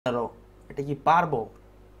এটা কি পারবো?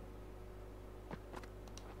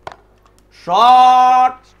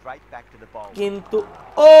 শট কিন্তু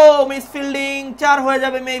ও মিস ফিল্ডিং, 4 হয়ে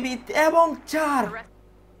যাবে মেবি, এবং 4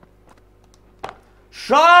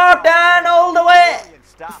 shot and all the way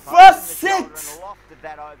first 6।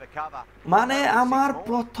 মানে আমার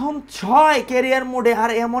প্রথম 6 ক্যারিয়ার মোডে,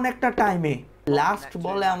 আর এমন একটা টাইমে লাস্ট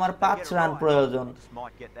বলে আমার 5 রান প্রয়োজন।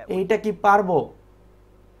 এইটা কি পারবো?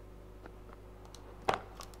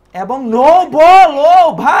 এবং নো বল। ও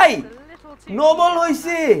ভাই, নো বল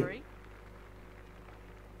হইছে।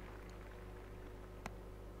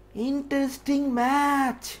 Interesting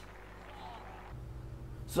match.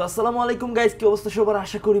 সো আসসালামু আলাইকুম গাইস, কি অবস্থা সবার?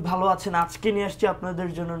 আশা করি ভালো আছেন। আজকে নিয়ে আসছি আপনাদের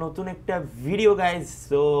জন্য নতুন একটা ভিডিও গাইস।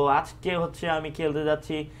 সো আজকে হচ্ছে আমি খেলতে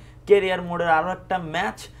যাচ্ছি ক্যারিয়ার মোডের আরো একটা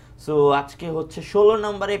ম্যাচ। সো আজকে হচ্ছে 16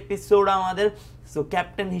 নম্বর এপিসোড আমাদের। সো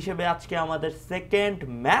ক্যাপ্টেন হিসেবে আজকে আমাদের সেকেন্ড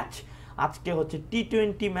ম্যাচ। আজকে হচ্ছে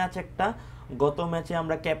টি20 ম্যাচ একটা। গত ম্যাচে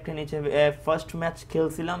আমরা ক্যাপ্টেন হিসেবে ফার্স্ট ম্যাচ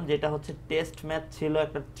খেলছিলাম, যেটা হচ্ছে টেস্ট ম্যাচ ছিল,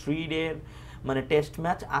 একটা 3 ডে মানে টেস্ট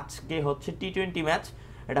ম্যাচ। আজকে হচ্ছে টি20 ম্যাচ,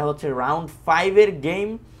 এটা হচ্ছে রাউন্ড 5 এর গেম।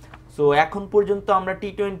 সো এখন পর্যন্ত আমরা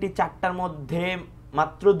টি20 4টার মধ্যে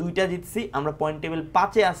মাত্র 2টা জিতছি, আমরা পয়েন্ট টেবিল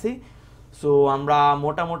 5-এ আছি। সো আমরা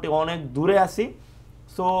মোটামুটি অনেক দূরে আছি।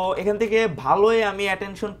 সো এখান থেকে ভালোই আমি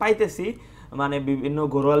অ্যাটেনশন পাইতেছি, মানে বিভিন্ন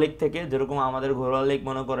ঘরোয়া লিগ থেকে। যেরকম আমাদের ঘরোয়া লিগ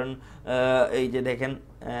মনে করেন, এই যে দেখেন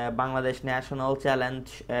বাংলাদেশ ন্যাশনাল চ্যালেঞ্জ,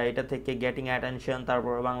 এটা থেকে গেটিং অ্যাটেনশন,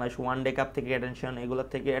 তারপর বাংলাদেশ ওয়ান ডে কাপ থেকে অ্যাটেনশন, এগুলোর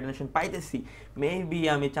থেকে অ্যাটেনশন পাইতেছি। মেবি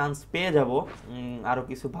আমি চান্স পেয়ে যাব আরও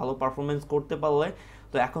কিছু ভালো পারফরমেন্স করতে পারলে।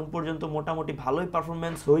 তো এখন পর্যন্ত মোটামুটি ভালোই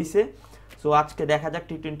পারফরমেন্স হয়েছে। সো আজকে দেখা যাক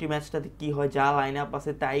টি20 ম্যাচটাতে কী হয়। যা লাইন আপ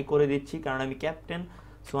আছে তাই করে দিচ্ছি, কারণ আমি ক্যাপ্টেন।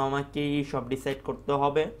 সো আমাকেই সব ডিসাইড করতে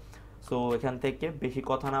হবে। সো এখান থেকে বেশি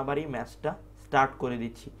কথা না বাড়ি ম্যাচটা স্টার্ট করে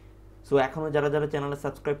দিচ্ছি। সো এখনও যারা যারা চ্যানেলে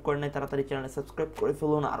সাবস্ক্রাইব করেন নাই, তাড়াতাড়ি চ্যানেলে সাবস্ক্রাইব করে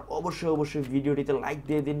ফেলুন। আর অবশ্যই ভিডিওটিতে লাইক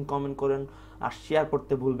দিয়ে দিন, কমেন্ট করেন, আর শেয়ার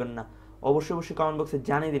করতে ভুলবেন না। অবশ্যই কমেন্ট বক্সে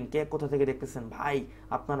জানিয়ে দিন কে কোথা থেকে দেখতেছেন। ভাই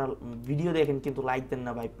আপনারা ভিডিও দেখেন কিন্তু লাইক দেন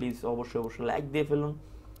না ভাই, প্লিজ অবশ্যই লাইক দিয়ে ফেলুন।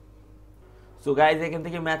 সো গাইজ, এখান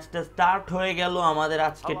থেকে ম্যাচটা স্টার্ট হয়ে গেল আমাদের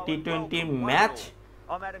আজকে টি20 ম্যাচ।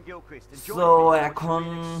 সো এখন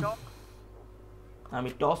আমি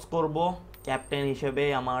টস করব ক্যাপ্টেন হিসেবে,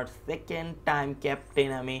 আমার সেকেন্ড টাইম ক্যাপ্টেন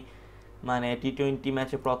আমি, মানে টি20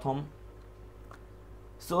 ম্যাচে প্রথম।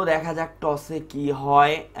 সো দেখা যাক টসে কি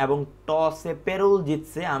হয়। এবং টসে পেরুল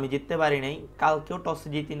জিতছে, আমি জিততে পারি নাই। কালকেও টসে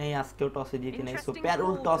জিতি নাই, আজকেও টসে জিতি নাই। সো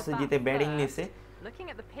পেরুল টসে জিতে ব্যাটিং নিছে।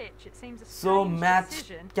 সো ম্যাচ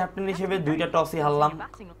ক্যাপ্টেন হিসেবে 2টা টসই হারলাম,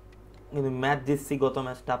 কিন্তু ম্যাচ জিতছি। গত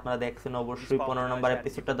ম্যাচটা আপনারা দেখছেন অবশ্যই, 15 নম্বর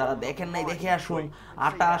এপিসোডটা যারা দেখেন নাই দেখে আসুন।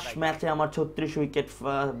 28 ম্যাচে আমার 36 উইকেট,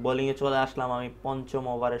 বোলিংয়ে চলে আসলাম আমি 5ম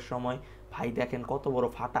ওভারের সময়। ভাই দেখেন কত বড়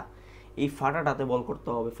ফাটা, এই ফাটাটাতে বল করতে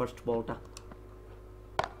হবে ফার্স্ট বলটা।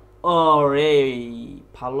 ওরে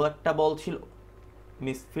ভালো একটা বল ছিল,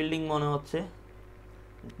 মিস ফিল্ডিং মনে হচ্ছে।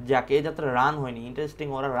 যাকে যাত্রা রান হয়নি, ইন্টারেস্টিং,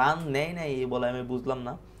 ওরা রান নেয় নাই এই বলে আমি বুঝলাম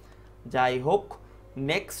না। যাই হোক,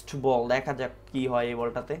 নেক্সট বল দেখা যাক কি হয় এই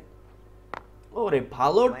বলটাতে। ওরে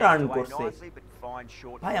ভালো টার্ন করছে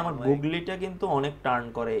ভাই, আমার গুগলিটা কিন্তু অনেক টার্ন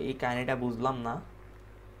করে, এই কাহিনীটা বুঝলাম না।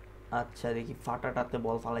 আচ্ছা দেখি ফাটাটাতে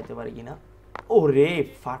বল ফালাইতে পারি কিনা। ওরে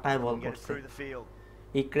ফাটায় বল করছে,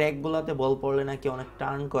 এই ক্র্যাক গুলাতে বল পড়লে নাকি অনেক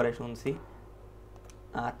টার্ন করে শুনছি।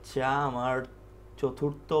 আচ্ছা, আমার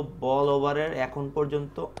চতুর্থ বল ওভারের এখন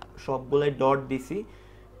পর্যন্ত সবগুলোই ডট দিছি।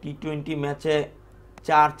 টি20 ম্যাচে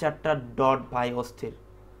 4-4টা ডট ভাই, অস্থির।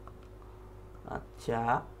 আচ্ছা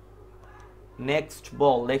নেক্সট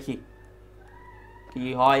বল দেখি কি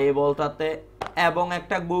হয় এই বলটাতে, এবং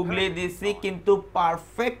একটা গুগলি দিছি, কিন্তু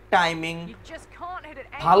পারফেক্ট টাইমিং,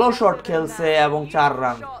 ভালো শট খেলছে এবং 4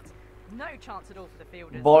 রান।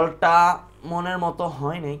 বলটা মনের মতো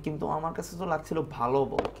হয় নাই, কিন্তু আমার কাছে তো লাগছিল ভালো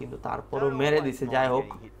বল, কিন্তু তারপরও মেরে দিছে। যাই হোক,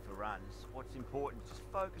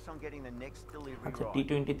 আচ্ছা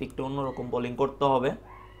টি20 একটু অন্যরকম বোলিং করতে হবে।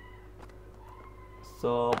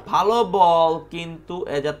 সো ভালো বল, কিন্তু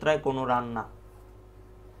এ যাত্রায় কোনো রান না।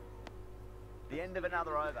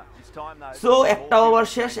 সো একটা ওভার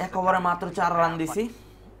শেষ, এক ওভারে মাত্র 4 রান দিছি।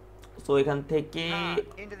 সো এখান থেকে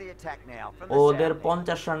ওদের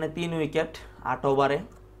 50 রানে 3 উইকেট 8 ওভারে।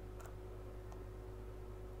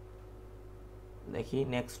 দেখি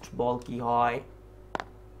নেক্সট বল কি হয়।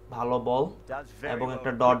 ভালো বল এবং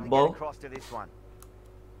একটা ডট বল,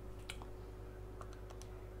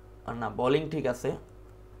 আর না বোলিং ঠিক আছে।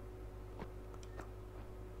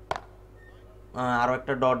 আরো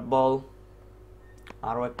একটা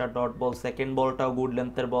ডট বল, সেকেন্ড বলটাও গুড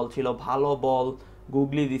লেন্থের বল ছিল, ভালো বল,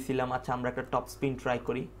 গুগলি দিছিলাম। আচ্ছা আমরা একটা টপ স্পিন ট্রাই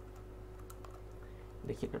করি,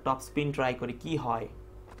 দেখি একটা টপ স্পিন ট্রাই করি কি হয়।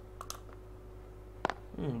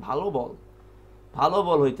 ভালো বল, ভালো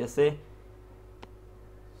বল হইতেছে।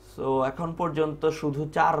 সো এখন পর্যন্ত শুধু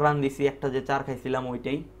 4 রান দিছি, একটা যে 4 খাইছিলাম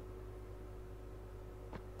ওইটাই।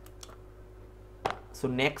 সো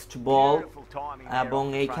নেক্সট বল, এবং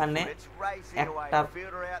এইখানে একটা,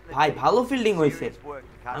 ভাই ভালো ফিল্ডিং হয়েছে,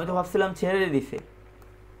 আমি তো ভাবছিলাম ছেড়ে দিছে।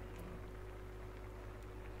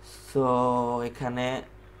 সো এখানে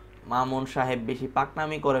মামুন সাহেব বেশি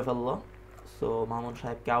পাকনামি করে ফেললো। সো মামুন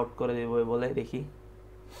সাহেবকে আউট করে দেব বলে দেখি।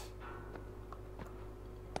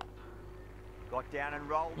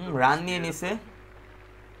 রান নিয়ে নিছে,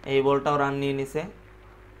 এই বলটাও রান নিয়ে নিছে।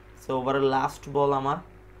 সো ওভারের লাস্ট বল আমার,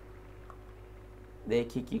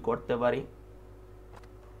 দেখি কি করতে পারি।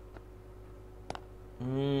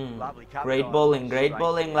 গ্রেট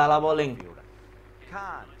বোলিং লালা বোলিং।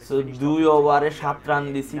 সো 2 ওভারে 7 রান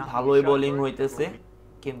দিছি, ভালোই বোলিং হইতেছে,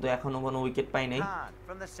 কিন্তু এখনো কোনো উইকেট পাই নাই।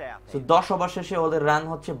 সো 10 ওভার শেষে ওদের রান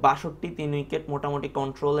হচ্ছে 62, 3 উইকেট, মোটামুটি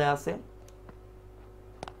কন্ট্রোলে আছে।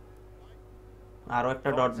 আরো একটা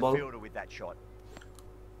ডট বল।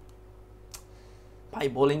 ভাই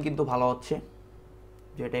বোলিং কিন্তু ভালো হচ্ছে,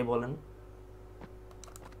 যেটাই বলেন।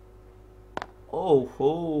 ও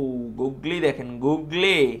হো, গুগলি দেখেন,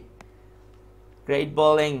 গুগলি গ্রেট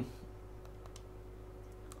বোলিং।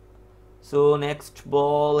 সো নেক্সট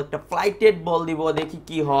বল একটা ফ্লাইটেড বল দিব, দেখি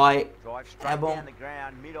কি হয়, এবং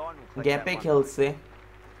গ্যাপে খেলছে।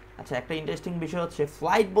 আচ্ছা, একটা ইন্টারেস্টিং বিষয় হচ্ছে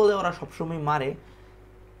ফ্লাইট বলে ওরা সবসময় মারে।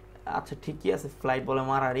 আচ্ছা ঠিকই আছে, ফ্লাইট বলে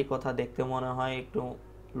মারারই কথা, দেখতে মনে হয় একটু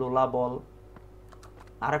লোলা বল।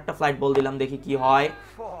 আর একটা ফ্লাইট বল দিলাম, দেখি কি হয়,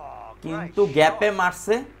 কিন্তু গ্যাপে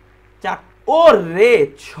মারছে। 4, ও রে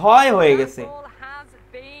 6 হয়ে গেছে।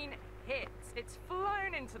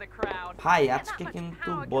 ভাই আজকে কিন্তু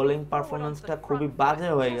বোলিং পারফরম্যান্সটা খুবই বাজে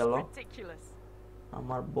হয়ে গেল,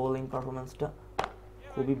 আমার বোলিং পারফরম্যান্সটা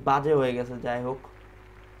খুবই বাজে হয়ে গেছে। যাই হোক,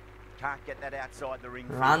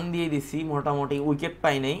 রান দিয়ে দিছি মোটামুটি, উইকেট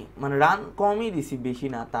পাই নাই, মানে রান কমই দিছি, বেশি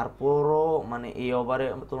না, তারপরও মানে এই ওভারে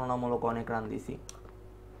তুলনামূলক অনেক রান দিছি।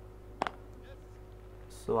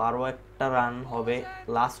 সো আরো একটা রান হবে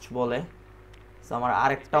লাস্ট বলে। সো আমার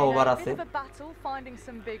আরেকটা ওভার আছে।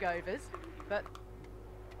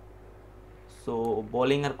 সো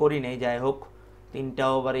বোলিং আর করি নাই, যাই হোক 3টা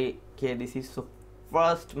ওভারই খেয়ে দিছি। সো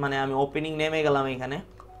ফার্স্ট মানে আমি ওপেনিং নেমে গেলাম এখানে।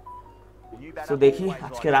 সো দেখি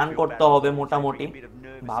আজকে রান করতে হবে, মোটামুটি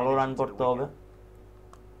ভালো রান করতে হবে।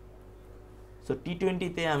 সো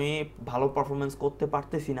টি20তে আমি ভালো পারফরমেন্স করতে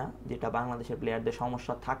পারতেছি না, যেটা বাংলাদেশের প্লেয়ারদের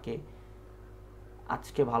সমস্যা থাকে।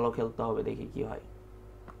 আজকে ভালো খেলতে হবে, দেখি কি হয়।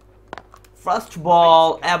 ফার্স্ট বল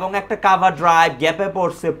এবং একটা কাভার ড্রাইভ, গ্যাপে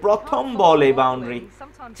পড়ছে, প্রথম বলে বাউন্ডারি,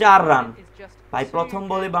 4 রান। ভাই প্রথম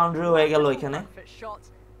বলে বাউন্ডারি হয়ে গেল এখানে।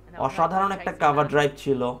 অসাধারণ একটা কাভার ড্রাইভ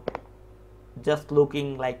ছিল, just looking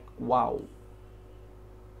like wow.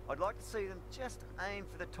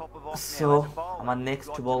 So আমার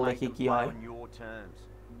নেক্সট বল দেখি কি হয়।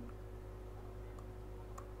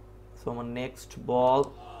 সো আমার নেক্সট বল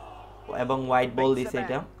এবং হোয়াইট বল দিছে,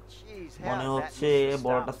 এটা মনে হচ্ছে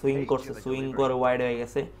বলটা সুইং করছে, সুইং করে ওয়াইড হয়ে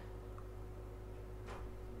গেছে।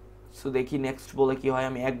 সো দেখি নেক্সট বলে কি হয়।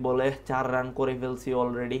 আমি এক বলে 4 রান করে ফেলছি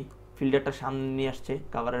অলরেডি। ফিল্ডারটা সামনে নিয়ে আসছে,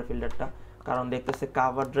 কাভারের ফিল্ডারটা, কারণ দেখতেছে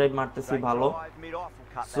কাভার ড্রাইভ মারতেছি ভালো।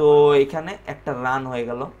 সো এখানে একটা রান হয়ে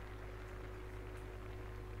গেল।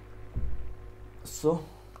 সো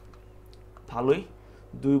ভালোই,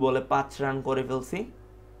 2 বলে 5 রান করে ফেলছি।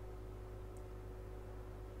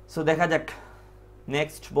 সো দেখা যাক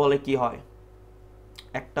নেক্সট বলে কি হয়।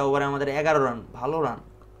 একটা ওভারে আমাদের 11 রান, ভালো রান।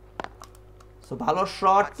 সো ভালো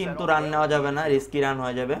শট, কিন্তু রান নেওয়া যাবে না, রিস্কি রান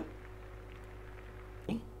হয়ে যাবে।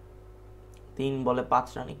 3 বলে 5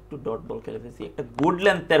 রান, একটু ডট বল খেলে ফেলছি, একটা গুড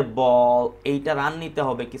লেন্থের বল, এইটা রান নিতে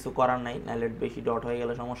হবে, কিছু করার নাই, নাইলে বেশি ডট হয়ে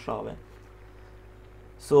গেলে সমস্যা হবে।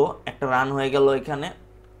 সো একটা রান হয়ে গেল এখানে।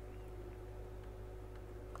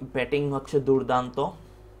 ব্যাটিং হচ্ছে দুর্দান্ত।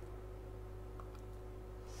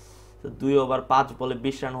 2 ওভার 5 বলে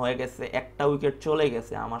 20 রান হয়ে গেছে, একটা উইকেট চলে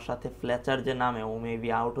গেছে। আমার সাথে ফ্লেচার যে নামে, ও মেবি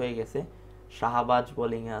আউট হয়ে গেছে। শাহবাজ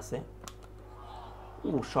বোলিং এ আছে।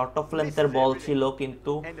 শর্ট অফ লেন্থের বল ছিল,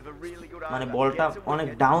 কিন্তু মানে বলটা অনেক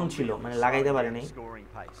ডাউন ছিল, মানে লাগাইতে পারি নাই,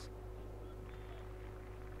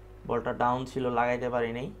 বলটা ডাউন ছিল, লাগাইতে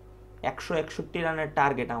পারি নাই। 161 রানের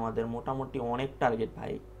টার্গেট আমাদের, মোটামুটি অনেক টার্গেট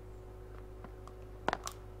ভাই।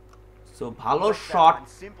 সো ভালো শট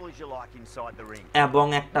এবং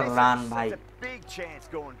একটা রান, ভাই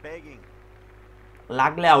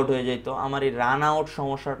লাগলে আউট হয়ে যেত। আমার এই রান আউট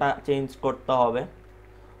সমস্যাটা চেঞ্জ করতে হবে।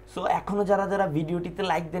 সো এখনো যারা যারা ভিডিওটিতে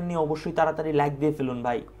লাইক দেননি, অবশ্যই তাড়াতাড়ি লাইক দিয়ে ফেলুন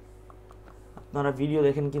ভাই। আপনারা ভিডিও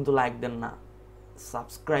দেখেন কিন্তু লাইক দেন না।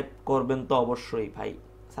 সাবস্ক্রাইব করবেন তো অবশ্যই ভাই,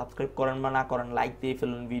 সাবস্ক্রাইব করেন বা না করেন, লাইক দিয়ে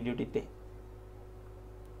ফেলুন ভিডিওটিতে।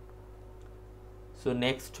 সো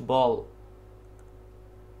নেক্সট বল,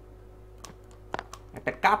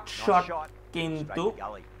 একটা কাট শট, কিন্তু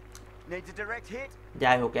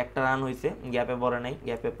যাই হোক একটা রান হয়েছে, গ্যাপে পড়ে নাই।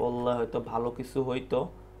 গ্যাপে পড়লে হয়তো ভালো কিছু হইতো,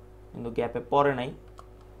 কিন্তু গ্যাপে পড়ে নাই,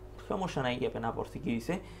 সমস্যা নাই, গ্যাপে না পড়ছে কি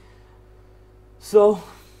হয়েছে। সো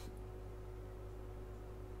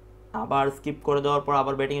আবার স্কিপ করে দেওয়ার পর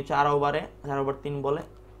আবার ব্যাটিং 4 ওভারে, 4 ওভার 3 বলে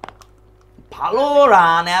ভালো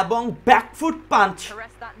রান এবং ব্যাকফুট পাঞ্চ,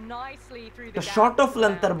 শর্ট অফ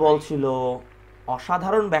লেন্থের বল ছিল,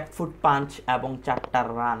 অসাধারণ ব্যাকফুট পাঞ্চ এবং 4টা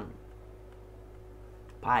রান।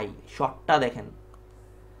 ভাই শটটা দেখেন।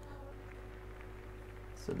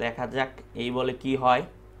 সো দেখা যাক এই বলে কি হয়।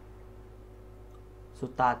 সো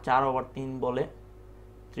তা 4 ওভার 3 বলে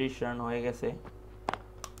 30 রান হয়ে গেছে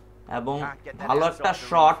এবং ভালো একটা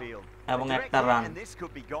শট এবং একটা রান।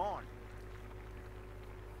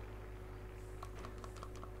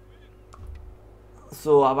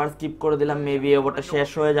 সো আবার স্কিপ করে দিলাম, মেবি ওভারটা শেষ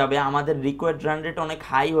হয়ে যাবে। আমাদের রিকোয়ার্ড রান রেট অনেক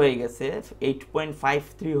হাই হয়ে গেছে,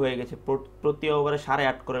 8.53 হয়ে গেছে, প্রতি ওভারে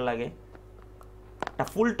 8.5 করে লাগে। একটা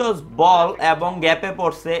ফুল টস বল এবং গ্যাপে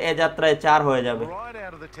পড়ছে, এ যাত্রায় 4 হয়ে যাবে।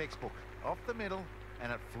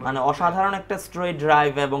 মানে অসাধারণ একটা স্ট্রেট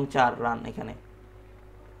ড্রাইভ এবং 4 রান এখানে।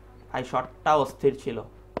 এই শটটা অস্থির ছিল,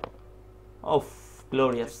 ওফ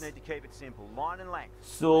গ্লোরিয়াস।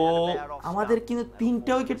 সো আমাদের কিন্তু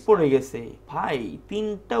 3টা উইকেট পড়ে গেছে ভাই,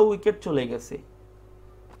 3টা উইকেট চলে গেছে।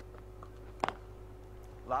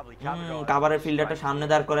 কাভারের ফিল্ডারটা সামনে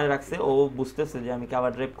দাঁড় করে রাখছে, ও বুঝতেছে যে আমি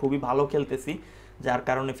কাভার ড্রাইভ খুবই ভালো খেলতেছি, যার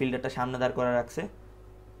কারণে ফিল্ডারটা সামনে দাঁড় করে রাখছে।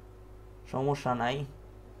 সমস্যা নাই,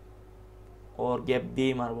 ওর গ্যাপ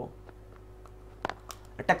দিয়েই মারবো।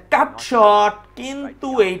 একটা কাট শট, কিন্তু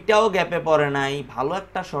এইটাও গ্যাপে পড়ে নাই, ভালো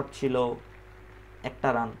একটা শট ছিল, একটা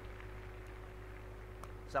রান।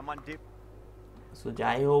 সো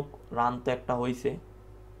যাই হোক রান তো একটা হইছে,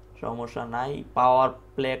 সমস্যা নাই, পাওয়ার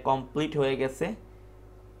প্লে কমপ্লিট হয়ে গেছে।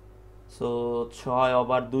 সো 6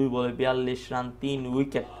 ওভার 2 বলে 42 রান, 3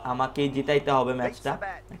 উইকেট। আমাকেই জিতাইতে হবে ম্যাচটা।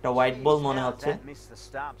 একটা হোয়াইট বল মনে হচ্ছে।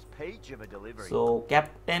 সো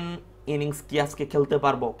ক্যাপ্টেন ইনিংস কি আজকে খেলতে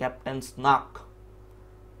পারবো? ক্যাপ্টেন স্নাক,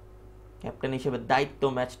 ক্যাপ্টেন হিসেবে দায়িত্ব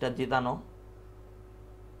ম্যাচটা জিতানো।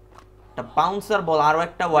 একটা বাউন্সার বল, আরো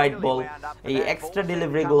একটা হোয়াইট বল। এই এক্সট্রা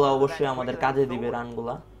ডেলিভারি গুলো অবশ্যই আমাদের কাজে দিবে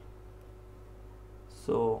রানগুলা।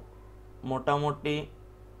 সো মোটামুটি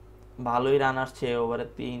ভালোই রান আসছে, ওভারে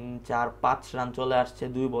 3, 4, 5 রান চলে আসছে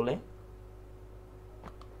 2 বলে।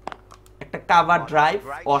 একটা কাভার ড্রাইভ,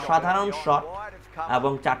 অসাধারণ শট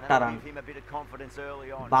এবং 4টা রান।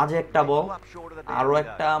 বাজে একটা বল, আরো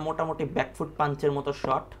একটা মোটামুটি ব্যাকফুট পাঞ্চের মতো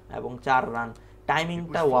শট এবং 4 রান।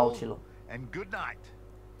 টাইমিংটা ওয়াও ছিল।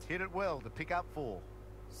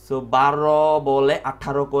 সো 12 বলে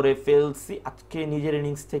 18 করে ফেলছি। আজকে নিজের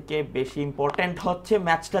ইনিংস থেকে বেশি ইম্পর্টেন্ট হচ্ছে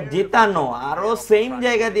ম্যাচটা জেতানো। আরো সেম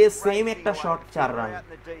জায়গা দিয়ে সেম একটা শট, 4 রান।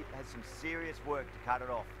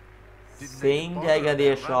 সেম জায়গা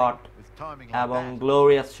দিয়ে শট এবং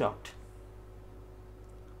গ্লোরিয়াস শট,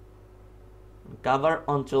 কভার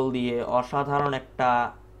অঞ্চল দিয়ে অসাধারণ একটা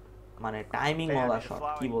মানে টাইমিং ওয়ালা শট,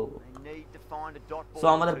 কি বলবো। সো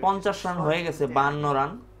আমাদের 50 রান হয়ে গেছে, 52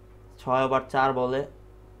 রান 6 ওভার 4 বলে।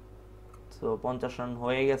 সো 50 রান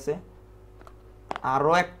হয়ে গেছে।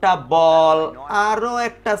 আরো একটা বল, আরো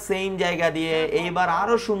একটা সেম জায়গা দিয়ে, এইবার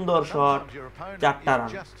আরো সুন্দর শট, 4টা রান।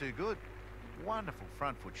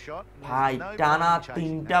 ভাই টানা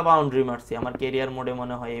 3টা বাউন্ডারি মারছি আমার ক্যারিয়ার মোডে,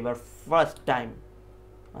 মনে হয় এবার ফার্স্ট টাইম,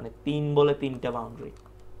 মানে 3 বলে 3টা বাউন্ডারি।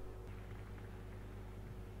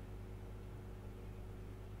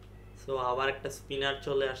 সো আবার একটা স্পিনার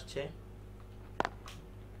চলে আসছে।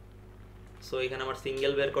 সো এখানে আমার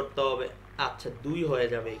সিঙ্গেল বের করতে হবে। আচ্ছা 2 হয়ে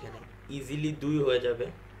যাবে এখানে, ইজিলি 2 হয়ে যাবে।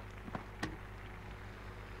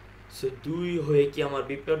 সো 2 হয়ে কি আমার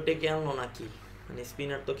বিপদ ডেকে আনলো নাকি? মানে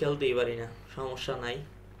স্পিনার তো খেলতেই পারি না, সমস্যা নাই।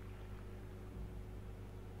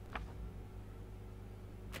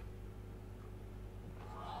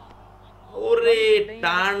 ওরে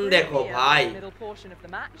টার্ন দেখো ভাই,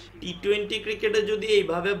 টি20 ক্রিকেটে যদি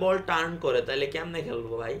এইভাবে বল টার্ন করে তাহলে কেমনে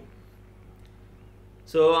খেলবো ভাই?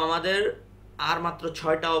 সো আমাদের আর মাত্র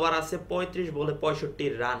 6টা ওভার আছে, 35 বলে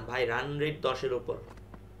 65 রান। ভাই রান রেট 10-এর উপর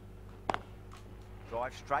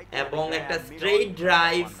এবং একটা স্ট্রেট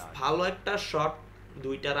ড্রাইভ, ভালো একটা শট,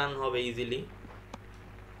 2টা রান হবে ইজিলি।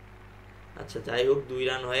 আচ্ছা যাই হোক 2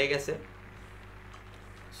 রান হয়ে গেছে।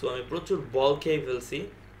 সো আমি প্রচুর বল খেয়ে ফেলছি,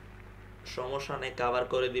 সমস্যা নেই, কভার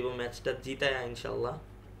করে দিব, ম্যাচটা জিতায় ইনশাল্লাহ,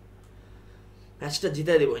 ম্যাচটা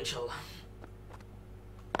জিতাই দিব ইনশাল্লাহ।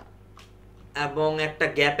 এবং একটা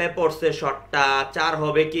গ্যাপে পড়ছে শটটা, 4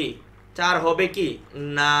 হবে কি? 4 হবে কি?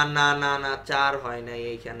 না না না না, 4 হয় নাই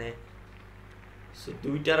এইখানে। সো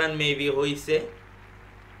 2টা রান মেবি হইছে,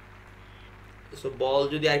 সো বল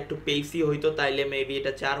যদি আরেকটু পেসি হইতো তাইলে মেবি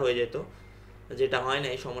এটা 4 হয়ে যেত, যেটা হয় না,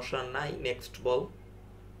 এই সমস্যা নাই। নেক্সট বল,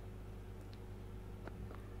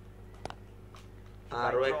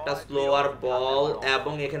 আরো একটা স্লোয়ার বল,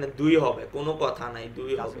 এবং এখানে 2 হবে, কোনো কথা নাই, 2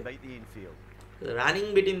 হবে। Running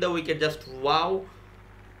between the wicket, just wow.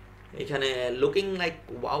 এখানে looking like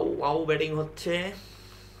wow wow batting হচ্ছে।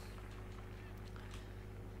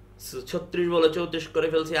 36 বলে 34 করে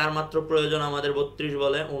ফেলছি, আর মাত্র প্রয়োজন আমাদের 32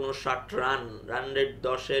 বলে 59 রান। রান রেট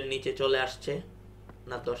 10-এর নিচে চলে আসছে,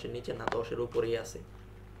 না 10-এর নিচে না, 10-এর উপরেই আছে।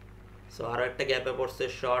 সো আরো একটা গ্যাপে পড়ছে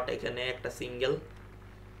শট, এখানে একটা সিঙ্গেল।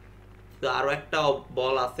 তো আরো একটা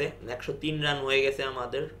বল আছে, 103 রান হয়ে গেছে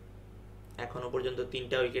আমাদের এখনো পর্যন্ত,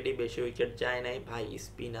 3টা উইকেটই, বেশি উইকেট যায় নাই। ভাই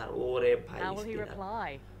স্পিনার, ওরে ভাই স্পিনার,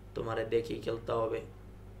 তোমারে দেখি খেলতে হবে।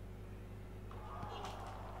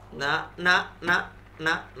 না না না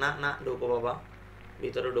না না না, ঢুকো বাবা,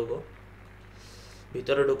 ভিতরে ঢুকো,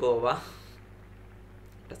 ভিতরে ঢুকো বাবা।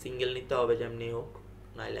 একটা সিঙ্গেল নিতে হবে যেমনি হোক,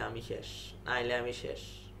 নাইলে আমি শেষ, নাইলে আমি শেষ।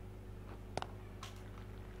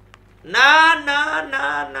 না না না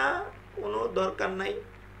না, কোনো দরকার নাই,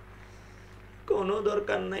 কোনো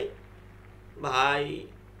দরকার নাই ভাই,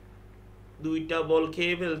 2টা বল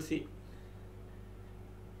খেয়ে ফেলছি।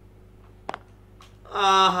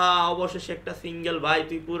 আহা, অবশেষে একটা সিঙ্গেল। ভাই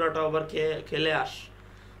তুই পুরোটা ওভার খেলে আস,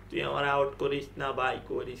 তুই আমার আউট করিস না ভাই,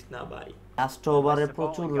 করিস না ভাই। লাস্ট ওভারে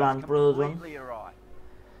প্রচুর রান প্রয়োজন,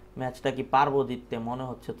 ম্যাচটা কি পারবো জিততে? মনে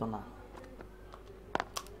হচ্ছে তো না।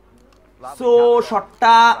 সো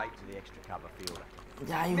শটটা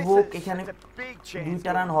যাই হোক, এখানে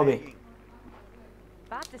 2টা রান হবে।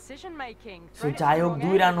 যাই হোক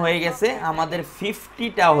 2 রান হয়ে গেছে, আমাদের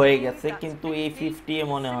 50টা হয়ে গেছে, কিন্তু এই 50 এ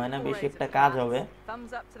মনে হয় না বেশি একটা কাজ হবে।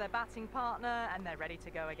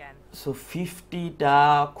 সো 50টা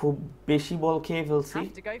খুব বেশি বল খেয়ে ফেলছি,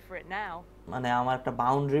 মানে আমার একটা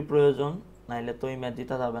বাউন্ডারি প্রয়োজন, নাইলে তো এই ম্যাচ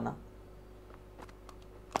জিতা যাবে না।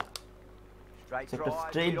 একটা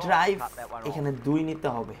স্ট্রেট ড্রাইভ, এখানে 2 নিতে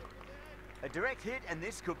হবে।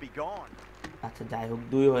 আচ্ছা যাই হোক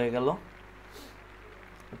 2 হয়ে গেল।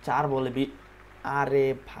 4 বলে আরে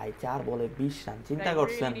ভাই 4 বলে 20 রান, চিন্তা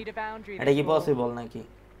করছেন এটা কি পসিবল নাকি?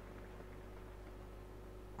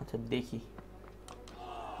 আচ্ছা দেখি,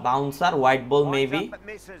 bouncer, white ball maybe,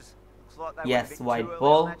 yes white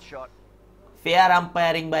ball. Fair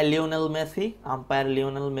umpiring by Lionel Messi, umpire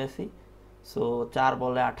Lionel Messi. So 4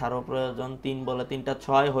 বলে 18 প্রয়োজন, 3 বলে 3টা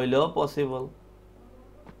 6 হইলেও পসিবল।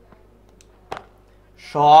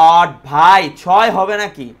 শট ভাই, 6 হবে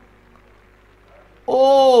নাকি? ও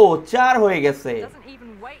 4 হয়ে গেছে,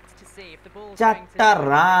 4টা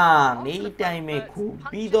রান এই টাইমে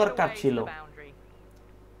খুবই দরকার ছিল।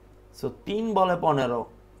 সো 3 বলে 15,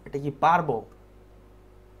 এটা কি পারবো?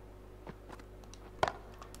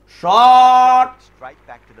 শট,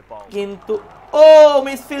 কিন্তু ও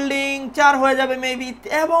মিস ফিল্ডিং, 4 হয়ে যাবে মেবি,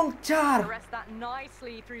 এবং 4,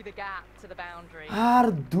 আর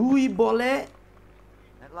 2 বলে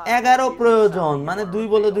 11 প্রয়োজন, মানে 2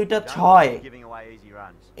 বলে 2টা 6,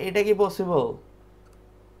 এটা কি possible?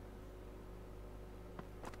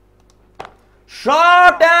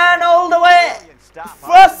 Shot and all the way,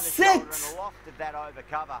 first 6,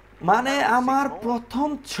 মানে আমার প্রথম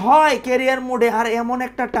 6 ক্যারিয়ার মোডে, আর এমন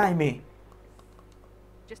একটা টাইমে,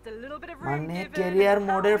 মানে ক্যারিয়ার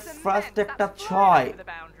মোডের ফার্স্ট একটা 6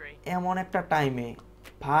 এমন একটা টাইমে।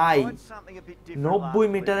 ভাই 90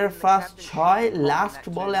 মিটারের ফার্স্ট 6, লাস্ট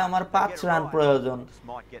বলে আমার 5 রান প্রয়োজন,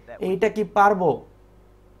 এইটা কি পারবো?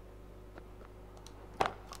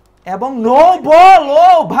 এবং নো বল, ও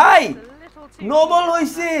ভাই নো বল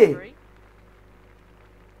হইছে।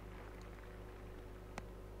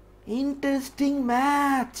 ইন্টারেস্টিং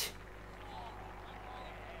ম্যাচ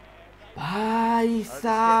ভাই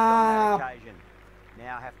সাব।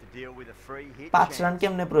 5 রান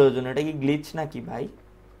কেমনে প্রয়োজন? এটা কি গ্লিচ নাকি ভাই?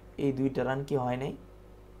 এই 2টা রান কি হয় নাই?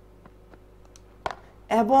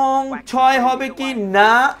 এবং 6 হবে কি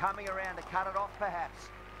না?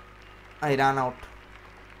 I run out,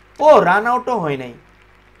 O run আউটও হয় নাই।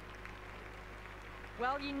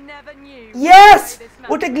 ইয়েস,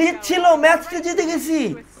 ওটা গ্লিচ ছিল, ম্যাচটা জিতে গেছি।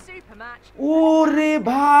 ওরে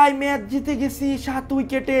ভাই ম্যাচ জিতে গেছি 7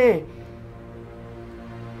 উইকেটে,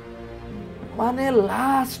 মানে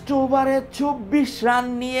লাস্ট ওভারে 24 রান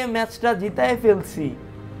নিয়ে ম্যাচটা জিতায় ফেলছি।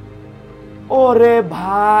 ওরে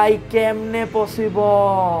ভাই কেমনে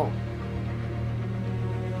পসিবল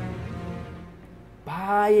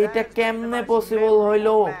ভাই, এটা কেমনে পসিবল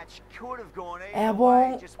হইলো? এবং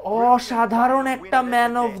অসাধারণ একটা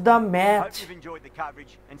ম্যান অফ দ্য ম্যাচ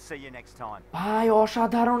ভাই,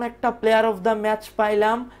 অসাধারণ একটা প্লেয়ার অফ দ্য ম্যাচ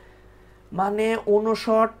পাইলাম। মানে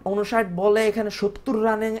 59 বলে এখানে 70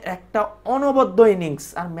 রানে একটা অনবদ্য ইনিংস,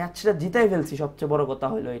 আর ম্যাচটা জিতাই ফেলছি। সবচেয়ে বড় কথা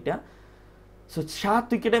হলো এটা। সো 7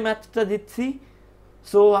 উইকেটে ম্যাচটা জিতছি।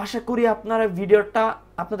 সো আশা করি আপনারা ভিডিওটা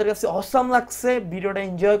আপনাদের কাছে অসাম লাগছে, ভিডিওটা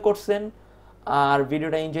এনজয় করছেন। আর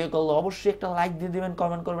ভিডিওটা এনজয় করলে অবশ্যই একটা লাইক দিয়ে দিবেন,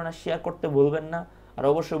 কমেন্ট করবেন আর শেয়ার করতে ভুলবেন না। আর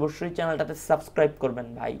অবশ্যই চ্যানেলটাতে সাবস্ক্রাইব করবেন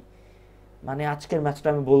ভাই। মানে আজকের ম্যাচটা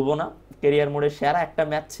আমি বলবো না, ক্যারিয়ার মোডে সেরা একটা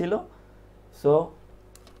ম্যাচ ছিল। So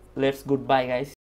let's good bye guys.